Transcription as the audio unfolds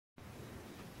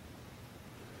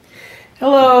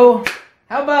Hello!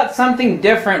 How about something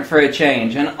different for a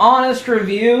change? An honest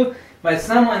review by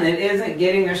someone that isn't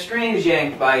getting their strings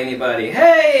yanked by anybody.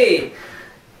 Hey!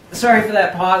 Sorry for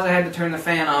that pause. I had to turn the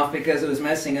fan off because it was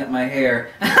messing up my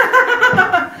hair.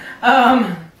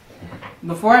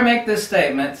 Before I make this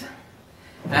statement,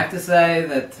 I have to say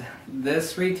that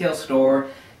this retail store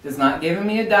is not giving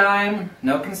me a dime,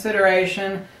 no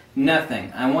consideration,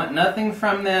 nothing. I want nothing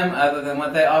from them other than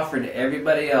what they offer to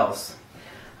everybody else.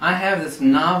 I have this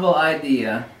novel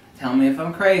idea, tell me if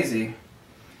I'm crazy,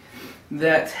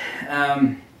 that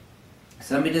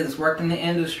somebody that's worked in the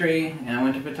industry, and I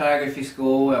went to photography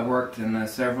school, I worked in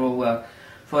several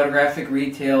photographic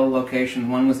retail locations.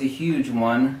 One was a huge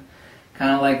one, kind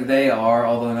of like they are,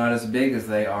 although not as big as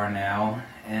they are now.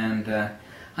 And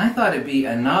I thought it'd be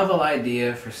a novel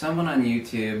idea for someone on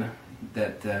YouTube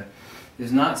that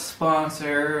is not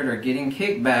sponsored or getting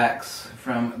kickbacks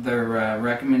from their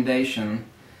recommendation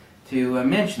to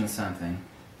mention something.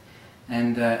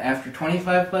 And after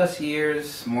 25 plus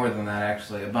years, more than that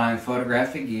actually, of buying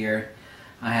photographic gear,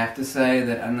 I have to say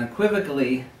that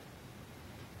unequivocally,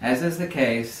 as is the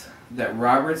case, that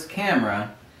Roberts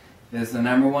Camera is the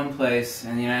 #1 place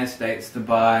in the United States to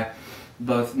buy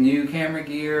both new camera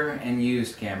gear and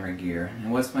used camera gear.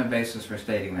 And what's my basis for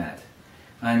stating that?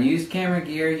 On used camera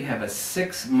gear, you have a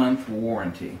 6-month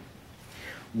warranty.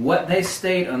 What they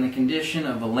state on the condition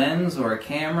of a lens or a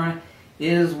camera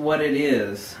is what it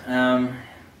is.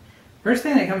 First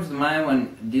thing that comes to mind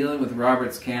when dealing with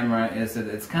Roberts Camera is that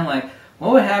it's kind of like,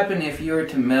 what would happen if you were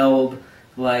to meld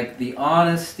like the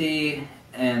honesty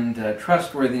and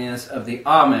trustworthiness of the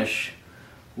Amish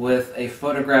with a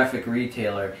photographic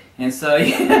retailer? And so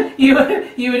you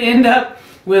would end up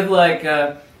with like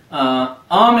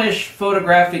Amish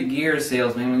photographic gear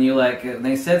salesman. When you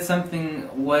they said something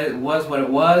was what it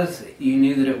was, you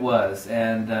knew that it was.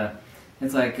 And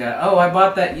it's like, oh, I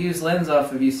bought that used lens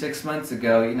off of you 6 months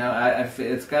ago. You know,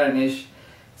 it's got an issue.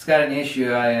 It's got an issue.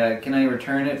 Can I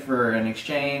return it for an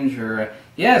exchange? Or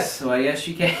yes, well, yes,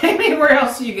 you can. I mean, where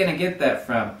else are you gonna get that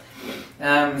from?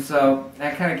 So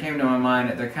that kind of came to my mind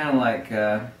that they're kind of like,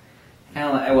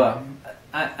 well,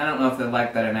 I don't know if they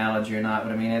like that analogy or not,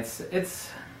 but I mean, it's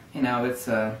you know, it's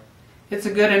a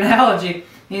good analogy. It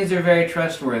means they're very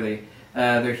trustworthy.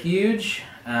 They're huge.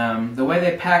 The way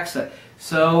they pack stuff,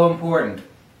 so important.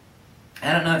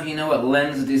 I don't know if you know what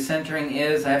lens decentering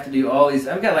is. I have to do all these.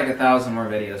 I've got like 1,000 more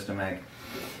videos to make.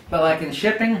 But like in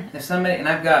shipping, if somebody, and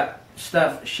I've got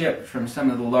stuff shipped from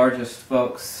some of the largest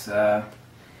folks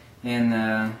in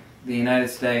the United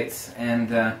States,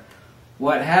 and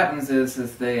what happens is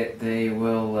they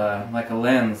will, like a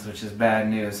lens, which is bad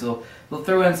news, they'll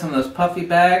throw in some of those puffy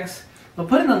bags. They'll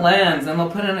put in the lens, and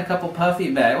they'll put in a couple puffy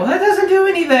bags. Well, that doesn't do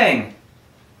anything.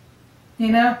 You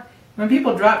know? When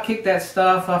people drop kick that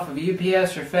stuff off of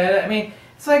UPS or FedEx, I mean,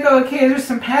 it's like, okay, there's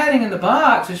some padding in the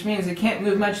box, which means it can't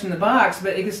move much in the box,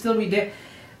 but it can still be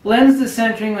lens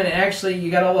decentering when actually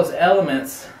you got all those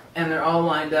elements and they're all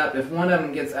lined up. If one of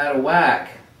them gets out of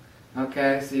whack,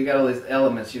 okay, so you got all these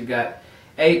elements, you've got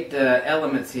 8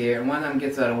 elements here, and one of them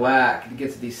gets out of whack, it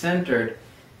gets decentered,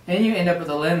 and you end up with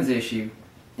a lens issue.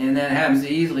 And that happens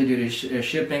easily due to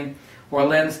shipping or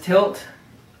lens tilt.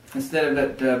 Instead of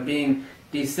it being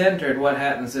decentered, what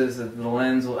happens is that the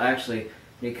lens will actually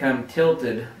become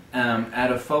tilted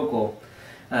out of focal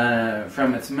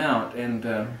from its mount.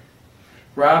 And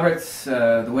Roberts,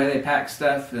 the way they pack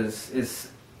stuff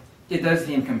it doesn't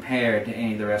even compare to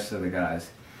any of the rest of the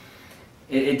guys.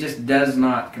 It just does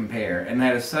not compare, and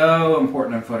that is so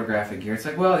important on photographic gear. It's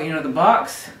like, well, you know, the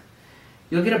box,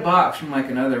 you'll get a box from like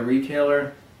another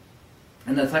retailer,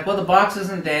 and it's like, well, the box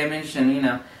isn't damaged, and you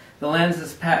know, the lens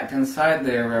is packed inside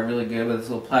there really good with this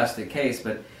little plastic case,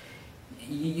 but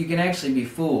you can actually be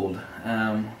fooled.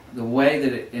 The way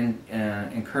that it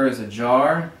incurs a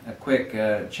jar, a quick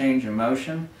change in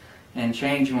motion, and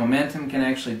change in momentum can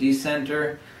actually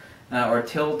decenter or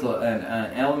tilt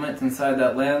an element inside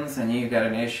that lens, and you've got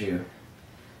an issue.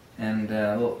 And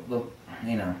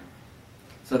you know,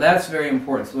 so that's very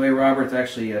important. So the way Roberts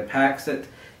actually packs it,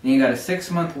 and you got a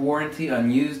 6-month warranty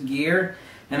on used gear.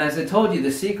 And as I told you,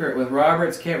 the secret with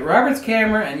Roberts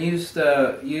Camera and used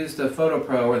Photo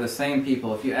Pro are the same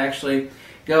people. If you actually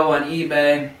go on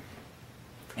eBay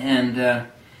and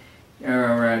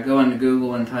or go into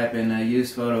Google and type in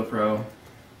used Photo Pro,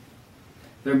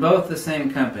 they're both the same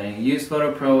company. Used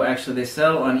Photo Pro, actually, they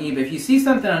sell on eBay. If you see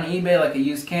something on eBay like a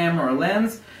used camera or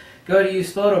lens, go to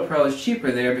Used Photo Pro. It's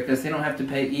cheaper there because they don't have to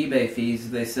pay eBay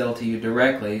fees. They sell to you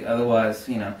directly. Otherwise,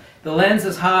 you know, the lens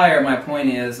is higher, my point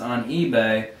is, on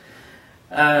eBay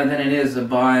than it is of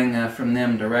buying from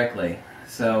them directly.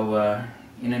 So,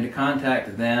 you know, to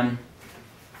contact them,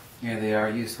 Here they are,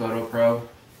 Used Photo Pro.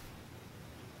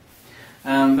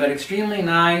 But extremely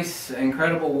nice,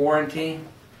 incredible warranty,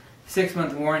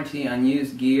 6-month warranty on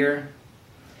used gear.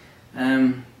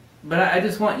 But I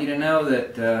just want you to know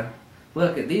that,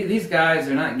 look, these guys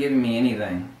are not giving me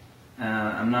anything.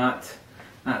 I'm not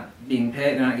being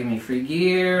paid. They're not giving me free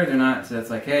gear. They're not. So it's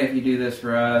like, hey, if you do this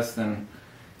for us, then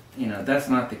that's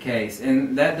not the case,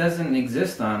 and that doesn't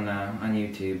exist on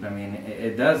YouTube. I mean,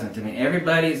 it doesn't. I mean,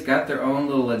 everybody's got their own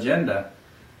little agenda,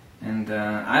 and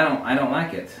I don't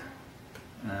like it.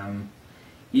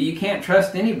 You can't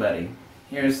trust anybody.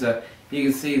 Here's you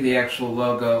can see the actual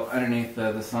logo underneath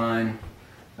the sign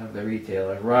of the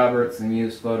retailer, Roberts and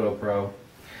Used Photo Pro.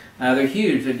 They're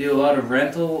huge. They do a lot of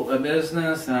rental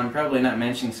business, and I'm probably not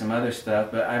mentioning some other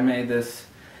stuff, but I made this,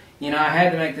 I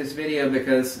had to make this video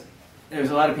because there's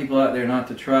a lot of people out there not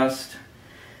to trust.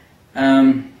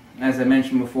 As I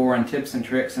mentioned before, on tips and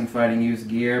tricks in finding used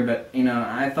gear, but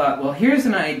I thought, well, here's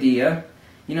an idea.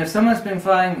 Someone's been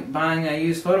buying a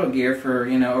used photo gear for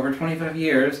over 25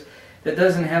 years that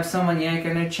doesn't have someone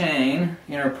yanking their chain,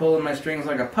 or pulling my strings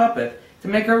like a puppet, to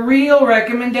make a real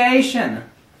recommendation,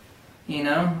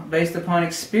 based upon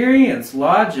experience,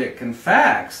 logic, and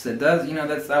facts. That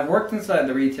does, I've worked inside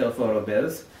the retail photo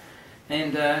biz,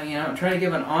 and I'm trying to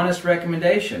give an honest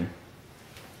recommendation.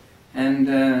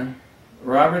 And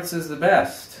Roberts is the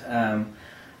best. I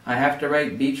have to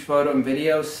rate Beach Photo and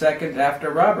Video second after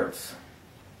Roberts.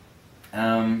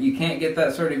 You can't get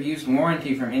that sort of used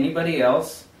warranty from anybody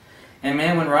else. And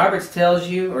man, when Roberts tells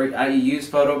you, or I use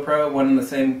Photo Pro, one and the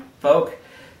same folk,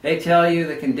 they tell you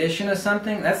the condition of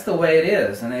something, that's the way it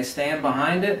is, and they stand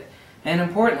behind it, and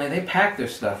importantly, they pack their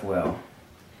stuff well.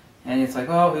 And it's like,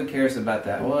 oh, who cares about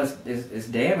that? Well, it's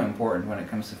damn important when it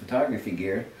comes to photography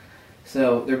gear.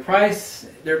 So their price,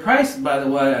 by the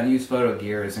way, on used photo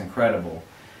gear is incredible.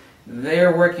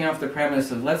 They're working off the premise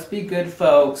of let's be good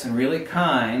folks and really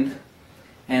kind,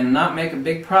 and not make a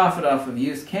big profit off of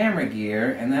used camera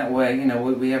gear, and that way,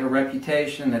 we have a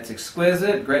reputation that's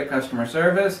exquisite, great customer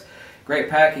service, great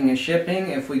packing and shipping.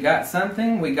 If we got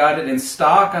something, we got it in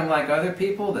stock, unlike other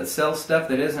people that sell stuff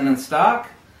that isn't in stock.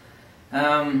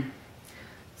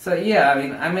 So yeah, I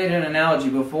mean, I made an analogy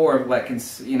before of like,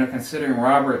 considering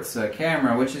Roberts'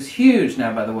 camera, which is huge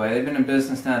now, by the way. They've been in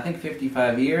business now, I think,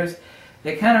 55 years.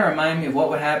 They kind of remind me of what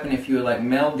would happen if you would like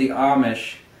meld the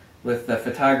Amish with the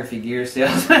photography gear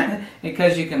sales,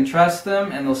 because you can trust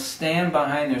them and they'll stand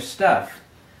behind their stuff,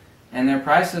 and their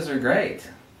prices are great.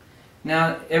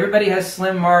 Now, everybody has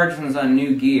slim margins on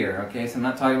new gear, okay, so I'm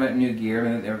not talking about new gear. I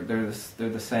mean, they're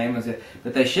the same as it,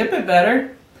 but they ship it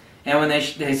better, and when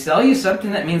they sell you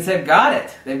something, that means they've got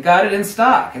it in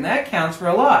stock, and that counts for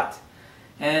a lot.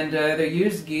 And their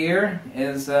used gear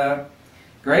is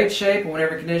great shape, and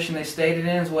whatever condition they state it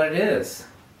in is what it is.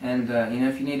 And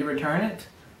if you need to return it,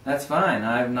 that's fine.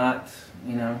 I've not,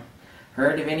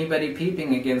 heard of anybody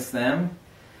peeping against them.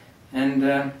 And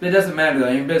it doesn't matter though.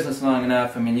 You're in business long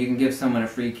enough. I mean, you can give someone a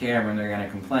free camera and they're going to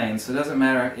complain. So it doesn't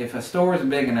matter if a store is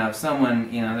big enough.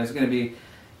 Someone, there's going to be,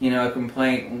 a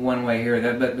complaint one way here or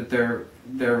that. But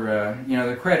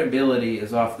their credibility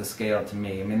is off the scale to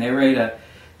me. I mean, they rate a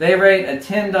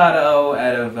 10.0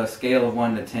 out of a scale of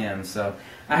 1 to 10. So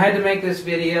I had to make this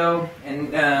video,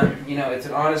 and it's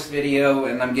an honest video,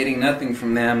 and I'm getting nothing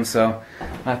from them. So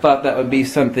I thought that would be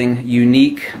something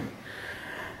unique.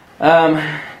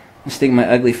 I'm sticking my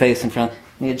ugly face in front.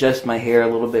 Let me adjust my hair a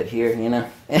little bit here,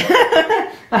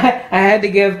 I had to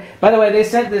give... By the way, they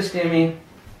sent this to me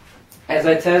as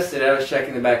I tested it. I was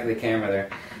checking the back of the camera there.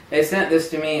 They sent this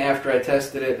to me after I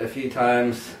tested it a few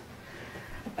times.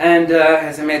 And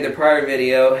as I made the prior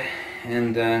video,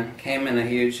 and came in a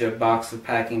huge box of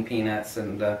packing peanuts,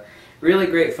 and really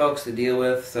great folks to deal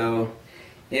with. So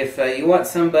if you want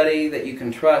somebody that you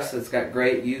can trust that's got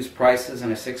great used prices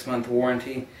and a 6-month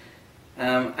warranty,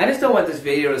 I just don't want this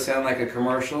video to sound like a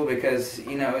commercial, because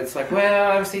it's like,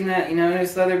 well, I've seen that,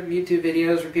 there's other YouTube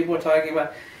videos where people are talking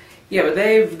about, yeah, but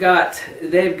they've got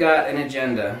an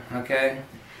agenda, okay?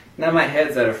 Now my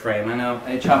head's out of frame. I know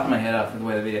I chopped my head off with the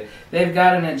way the video. They've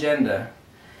got an agenda,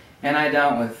 and I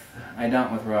don't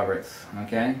with Roberts,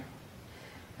 okay?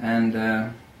 And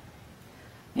I'm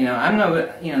no,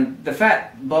 the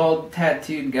fat, bald,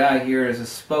 tattooed guy here is a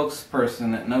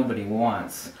spokesperson that nobody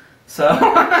wants. So,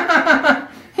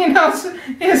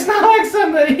 it's not like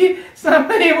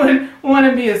somebody would want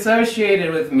to be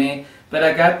associated with me, but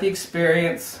I got the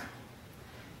experience,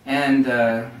 and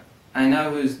I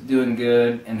know who's doing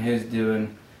good and who's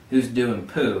doing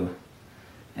poo.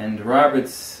 And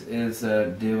Roberts is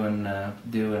doing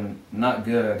not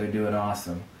good, they're doing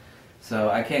awesome. So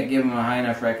I can't give them a high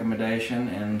enough recommendation,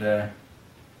 and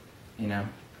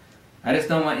I just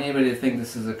don't want anybody to think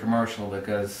this is a commercial,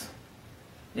 because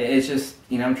it's just,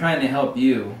 you know, I'm trying to help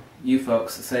you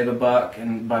folks save a buck,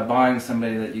 and by buying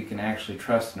somebody that you can actually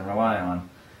trust and rely on.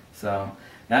 So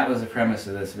that was the premise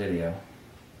of this video.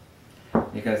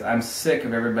 Because I'm sick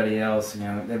of everybody else, you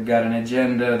know, they've got an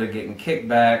agenda, they're getting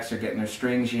kickbacks, they're getting their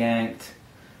strings yanked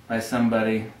by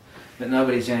somebody, but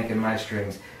nobody's yanking my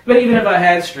strings. But even if I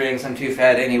had strings, I'm too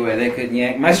fat anyway, they couldn't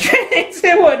yank my strings,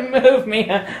 it wouldn't move me,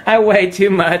 I weigh too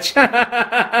much.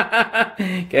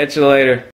 Catch you later.